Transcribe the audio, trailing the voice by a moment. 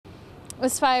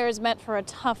This fire is meant for a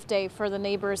tough day for the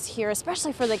neighbors here,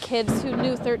 especially for the kids who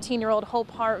knew 13-year-old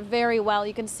Hope Hart very well.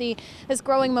 You can see this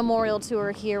growing memorial to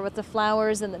her here with the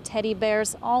flowers and the teddy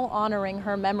bears, all honoring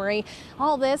her memory.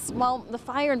 All this while the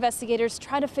fire investigators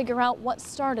try to figure out what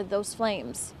started those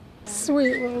flames.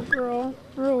 Sweet little girl,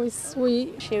 really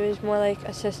sweet. She was more like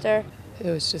a sister.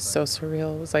 It was just so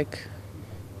surreal. It was like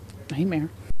a nightmare.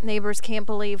 Neighbors can't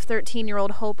believe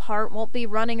 13-year-old Hope Hart won't be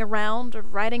running around or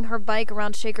riding her bike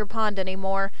around Shaker Pond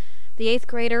anymore. The 8th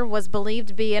grader was believed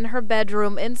to be in her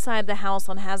bedroom inside the house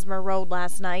on Hasmer Road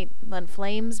last night when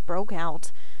flames broke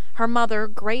out. Her mother,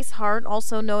 Grace Hart,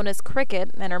 also known as Cricket,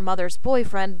 and her mother's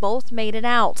boyfriend both made it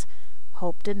out.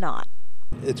 Hope did not.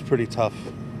 It's pretty tough.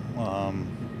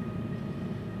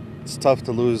 It's tough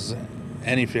to lose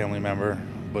any family member,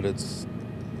 but it's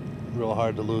real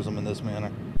hard to lose them in this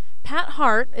manner. Pat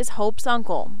Hart is Hope's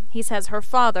uncle. He says her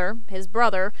father, his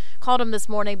brother, called him this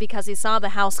morning because he saw the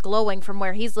house glowing from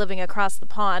where he's living across the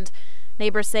pond.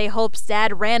 Neighbors say Hope's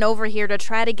dad ran over here to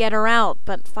try to get her out,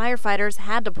 but firefighters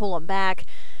had to pull him back.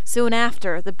 Soon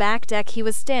after, the back deck he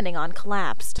was standing on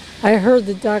collapsed. I heard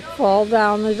the deck fall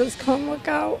down. I just couldn't look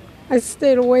out. I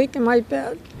stayed awake in my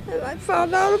bed, and I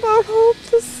found out about Hope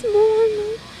this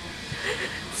morning.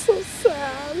 So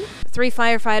sad. 3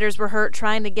 firefighters were hurt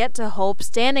trying to get to Hope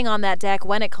standing on that deck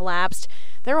when it collapsed.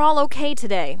 They're all okay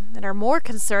today and are more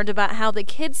concerned about how the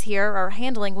kids here are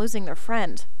handling losing their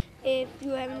friend. If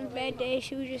you're having a bad day,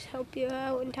 she would just help you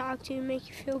out and talk to you and make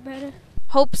you feel better.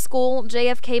 Hope School,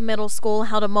 JFK Middle School,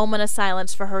 held a moment of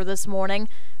silence for her this morning.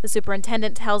 The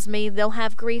superintendent tells me they'll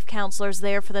have grief counselors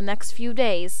there for the next few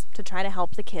days to try to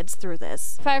help the kids through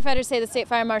this. Firefighters say the State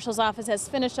Fire Marshal's office has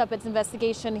finished up its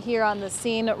investigation here on the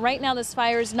scene. Right now, this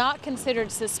fire is not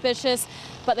considered suspicious,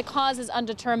 but the cause is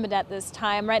undetermined at this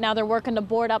time. Right now, they're working to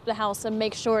board up the house and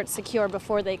make sure it's secure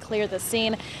before they clear the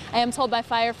scene. I am told by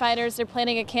firefighters they're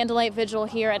planning a candlelight vigil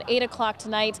here at 8 o'clock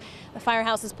tonight. The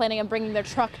firehouse is planning on bringing their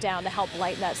truck down to help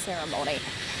light that ceremony.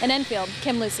 In Enfield,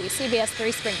 Lucey, CBS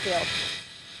 3 Springfield.